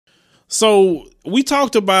So we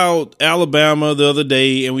talked about Alabama the other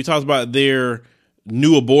day, and we talked about their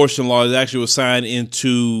new abortion law that actually was signed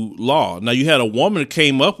into law. Now, you had a woman that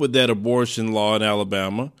came up with that abortion law in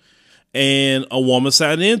Alabama, and a woman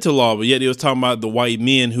signed it into law, but yet they was talking about the white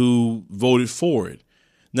men who voted for it.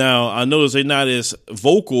 Now, I notice they're not as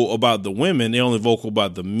vocal about the women. They're only vocal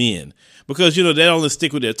about the men because, you know, they only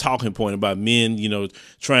stick with their talking point about men, you know,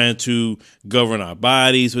 trying to govern our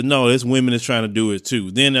bodies. But no, there's women that's trying to do it,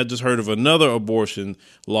 too. Then I just heard of another abortion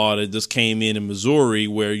law that just came in Missouri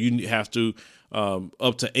where you have to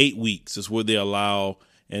up to 8 weeks is what they allow.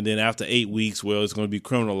 And then after 8 weeks, well, it's going to be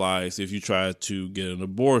criminalized if you try to get an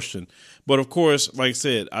abortion. But of course, like I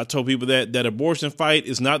said, I told people that abortion fight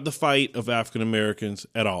is not the fight of African Americans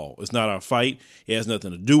at all. It's not our fight. It has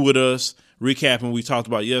nothing to do with us. Recapping what we talked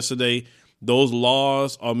about yesterday, those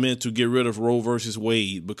laws are meant to get rid of Roe versus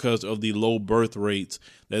Wade because of the low birth rates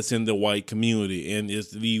that's in the white community. And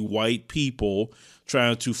it's the white people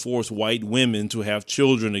trying to force white women to have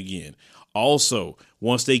children again. Also,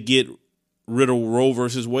 once they get rid of Roe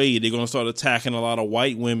versus Wade, they're going to start attacking a lot of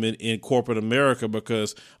white women in corporate America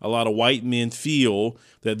because a lot of white men feel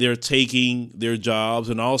that they're taking their jobs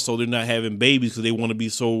and also they're not having babies because they want to be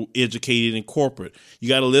so educated in corporate. You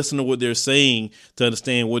got to listen to what they're saying to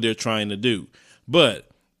understand what they're trying to do. But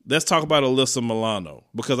let's talk about Alyssa Milano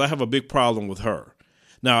because I have a big problem with her.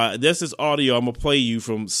 Now, there's this audio I'm going to play you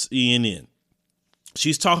from CNN.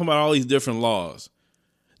 She's talking about all these different laws.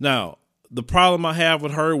 Now, the problem I have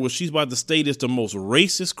with her was she's about to state it's the most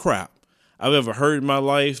racist crap I've ever heard in my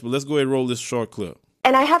life. But let's go ahead and roll this short clip.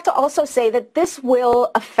 And I have to also say that this will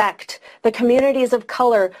affect the communities of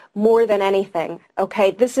color more than anything.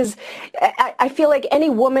 Okay, I feel like any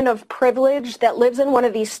woman of privilege that lives in one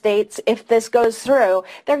of these states, if this goes through,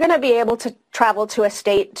 they're going to be able to travel to a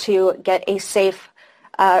state to get a safe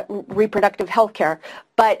reproductive health care.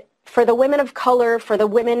 But for the women of color, for the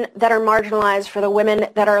women that are marginalized, for the women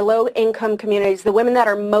that are low-income communities, the women that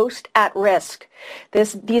are most at risk,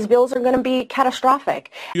 these bills are going to be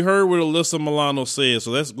catastrophic. You heard what Alyssa Milano said,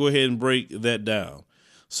 so let's go ahead and break that down.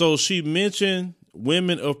 So she mentioned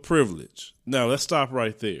women of privilege. Now, let's stop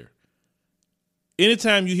right there.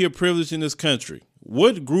 Anytime you hear privilege in this country,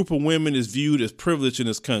 what group of women is viewed as privileged in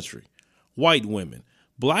this country? White women.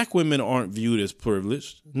 Black women aren't viewed as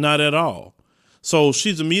privileged, not at all. So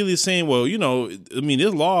she's immediately saying, well, you know, I mean,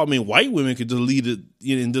 this law, white women could just leave it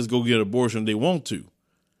and just go get an abortion if they want to.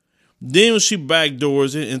 Then she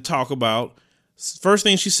backdoors it and talk about, first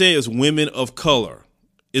thing she said is women of color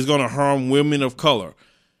is going to harm women of color.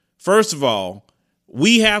 First of all,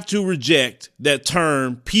 we have to reject that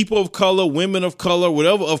term, people of color, women of color,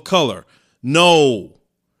 whatever of color. No,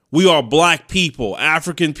 we are black people,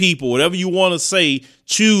 African people, whatever you want to say,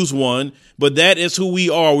 choose one. But that is who we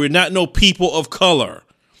are. We're not no people of color.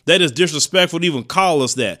 That is disrespectful to even call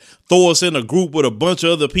us that. Throw us in a group with a bunch of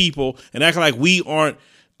other people and act like we aren't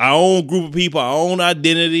our own group of people, our own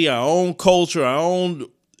identity, our own culture, our own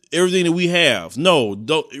everything that we have. No,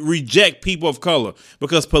 don't reject people of color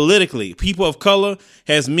because politically, people of color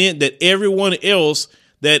has meant that everyone else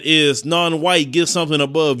that is non-white gets something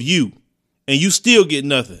above you. And you still get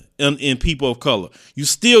nothing in people of color. You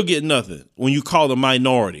still get nothing when you call them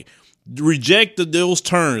minority. Reject those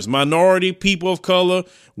terms, minority, people of color,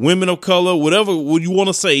 women of color, whatever you want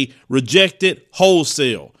to say, reject it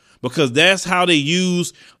wholesale because that's how they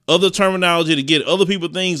use other terminology to get other people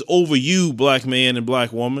things over you, black man and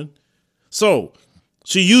black woman. So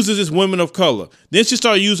she uses this women of color. Then she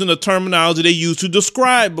started using the terminology they use to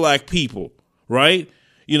describe black people, right?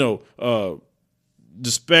 You know,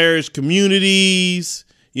 disparaged communities,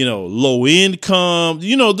 you know, low income,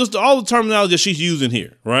 you know, just all the terminology that she's using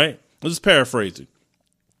here, right? Let's paraphrase it.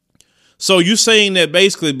 So you're saying that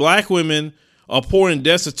basically black women are poor and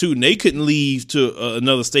destitute and they couldn't leave to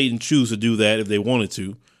another state and choose to do that if they wanted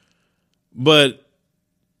to. But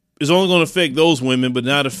it's only going to affect those women, but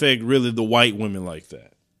not affect really the white women like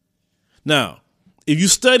that. Now, if you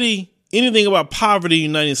study anything about poverty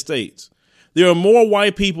in the United States, there are more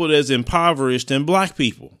white people that's impoverished than black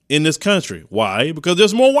people in this country. Why? Because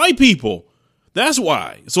there's more white people. That's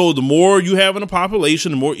why. So the more you have in a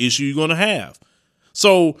population, the more issue you're going to have.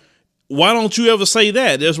 So why don't you ever say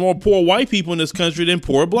that? There's more poor white people in this country than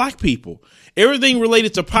poor black people. Everything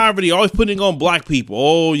related to poverty, always putting on black people.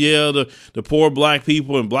 Oh, yeah, the poor black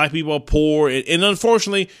people and black people are poor. And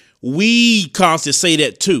unfortunately, we constantly say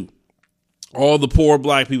that, too. All the poor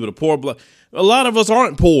black people, the poor black. A lot of us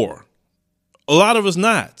aren't poor. A lot of us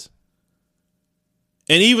not.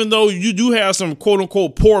 And even though you do have some quote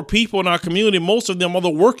unquote poor people in our community, most of them are the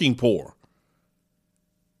working poor.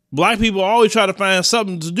 Black people always try to find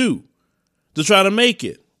something to do to try to make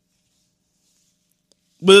it.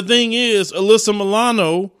 But the thing is, Alyssa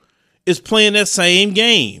Milano is playing that same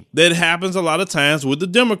game that happens a lot of times with the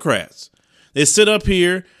Democrats. They sit up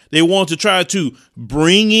here. They want to try to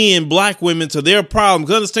bring in black women to their problem.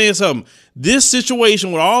 Because understand something. This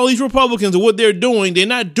situation with all these Republicans and what they're doing, they're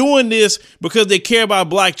not doing this because they care about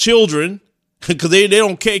black children, because they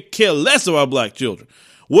don't care less about black children.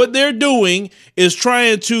 What they're doing is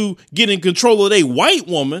trying to get in control of a white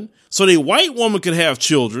woman so the white woman can have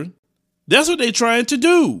children. That's what they're trying to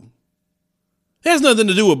do. It has nothing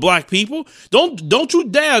to do with black people. Don't you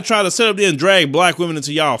dare try to sit up there and drag black women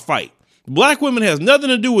into y'all fight. Black women has nothing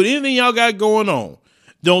to do with anything y'all got going on.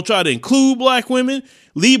 Don't try to include black women.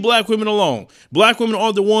 Leave black women alone. Black women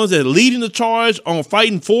are the ones that are leading the charge on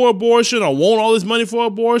fighting for abortion or want all this money for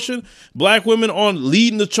abortion. Black women aren't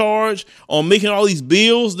leading the charge on making all these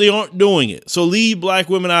bills. They aren't doing it. So leave black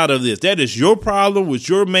women out of this. That is your problem with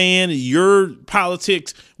your man, your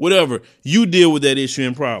politics, whatever. You deal with that issue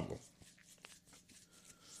and problem.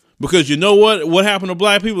 Because you know what happened to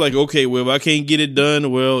black people? Like, okay, well, if I can't get it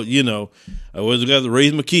done, well, you know, I was got to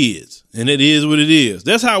raise my kids. And it is what it is.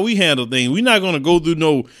 That's how we handle things. We're not going to go through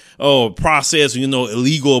no process,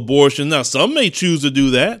 illegal abortion. Now, some may choose to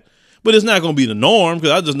do that, but it's not going to be the norm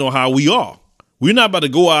because I just know how we are. We're not about to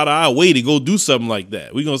go out of our way to go do something like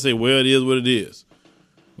that. We're going to say, well, it is what it is.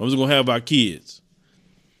 I'm just going to have our kids.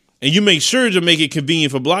 And you make sure to make it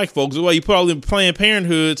convenient for black folks. That's why you put all them Planned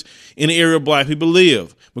Parenthoods in the area black people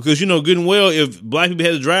live. Because you know good and well, if black people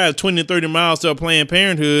had to drive 20 to 30 miles to a Planned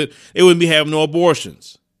Parenthood, they wouldn't be having no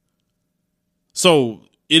abortions. So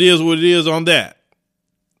it is what it is on that.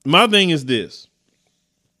 My thing is this.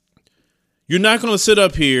 You're not going to sit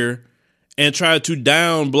up here and try to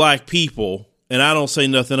down black people and I don't say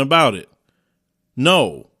nothing about it.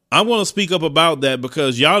 No. I'm going to speak up about that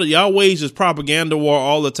because y'all wage this propaganda war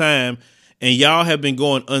all the time, and y'all have been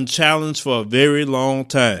going unchallenged for a very long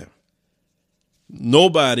time.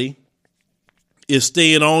 Nobody is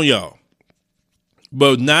staying on y'all.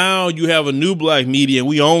 But now you have a new black media, and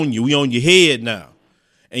we own you. We own your head now.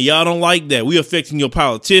 And y'all don't like that. We affecting your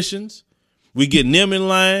politicians. We getting them in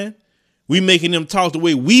line. We making them talk the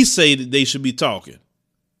way we say that they should be talking.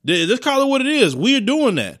 Let's call it what it is. We're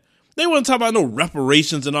doing that. They wasn't talking about no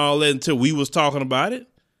reparations and all that until we was talking about it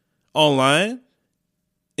online.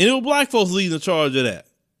 And it was black folks leading the charge of that.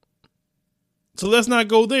 So let's not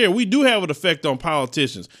go there. We do have an effect on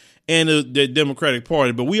politicians and the Democratic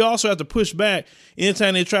Party, but we also have to push back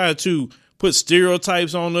anytime they try to put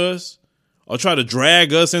stereotypes on us or try to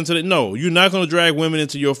drag us into it. No, you're not going to drag women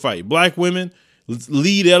into your fight. Black women,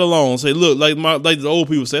 leave that alone. Say, look, like the old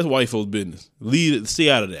people say, that's white folks' business. Stay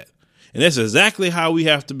out of that. And that's exactly how we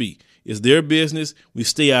have to be. It's their business. We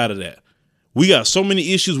stay out of that. We got so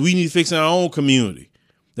many issues we need to fix in our own community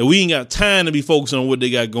that we ain't got time to be focusing on what they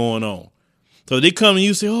got going on. So they come and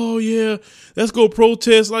you say, oh, yeah, let's go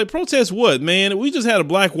protest. Like, protest what, man? We just had a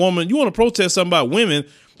black woman. You want to protest something about women?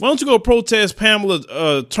 Why don't you go protest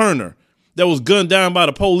Pamela Turner that was gunned down by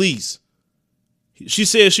the police? She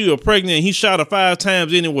said she was pregnant and he shot her 5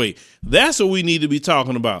 times anyway. That's what we need to be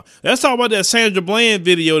talking about. Let's talk about that Sandra Bland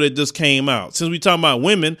video that just came out. Since we talking about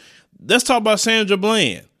women, let's talk about Sandra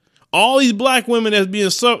Bland. All these black women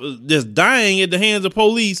that's dying at the hands of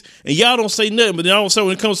police, and y'all don't say nothing. But then all of a sudden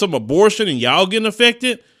when it comes to some abortion and y'all getting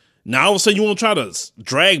affected, now all of a sudden you want to try to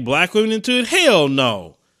drag black women into it? Hell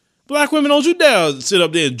no. Black women, don't you dare sit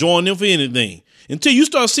up there and join them for anything. Until you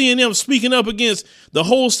start seeing them speaking up against the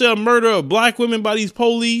wholesale murder of black women by these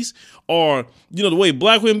police, or, the way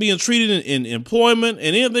black women being treated in employment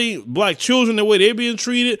and anything, black children, the way they're being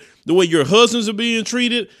treated, the way your husbands are being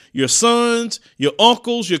treated, your sons, your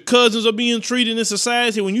uncles, your cousins are being treated in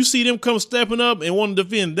society. When you see them come stepping up and want to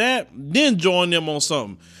defend that, then join them on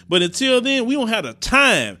something. But until then, we don't have the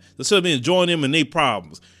time to sit up and join them in their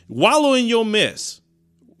problems. Wallow in your mess.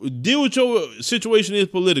 Deal with your situation is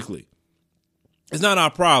politically. It's not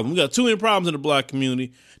our problem. We got too many problems in the black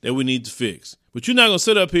community that we need to fix. But you're not going to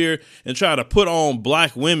sit up here and try to put on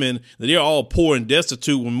black women that they're all poor and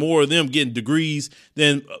destitute when more of them getting degrees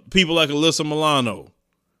than people like Alyssa Milano.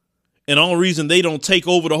 And the only reason they don't take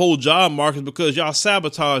over the whole job market is because y'all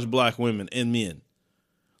sabotage black women and men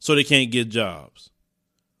so they can't get jobs.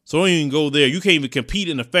 So don't even go there. You can't even compete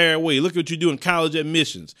in a fair way. Look at what you do in college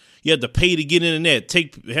admissions. You have to pay to get in that.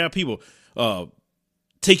 Have people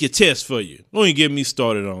take your test for you. Don't even get me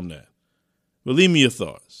started on that. But leave me your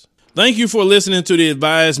thoughts. Thank you for listening to the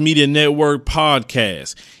Advised Media Network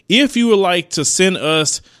podcast. If you would like to send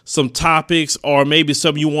us some topics or maybe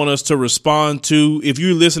something you want us to respond to, if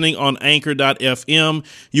you're listening on anchor.fm,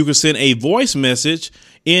 you can send a voice message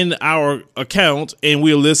in our account, and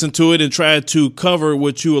we'll listen to it and try to cover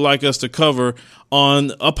what you would like us to cover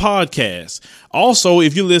on a podcast. Also,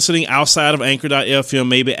 if you're listening outside of Anchor.fm,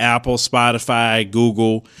 maybe Apple, Spotify,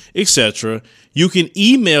 Google, etc., you can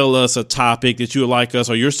email us a topic that you would like us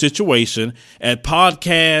or your situation at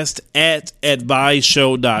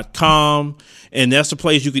podcast@adviseshow.com. And that's the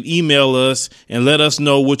place you can email us and let us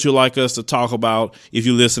know what you'd like us to talk about if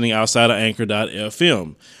you're listening outside of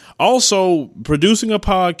Anchor.fm. Also, producing a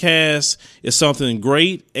podcast is something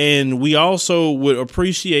great, and we also would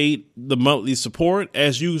appreciate the monthly support.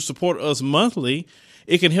 As you support us monthly,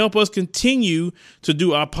 it can help us continue to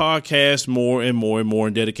do our podcast more and more and more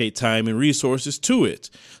and dedicate time and resources to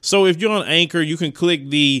it. So if you're on Anchor, you can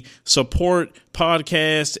click the support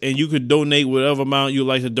podcast and you could donate whatever amount you'd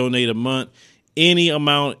like to donate a month. Any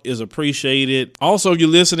amount is appreciated. Also, if you're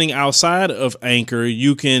listening outside of Anchor,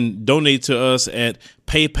 you can donate to us at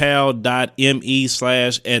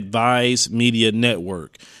paypal.me/Advise Media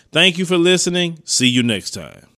Network. Thank you for listening. See you next time.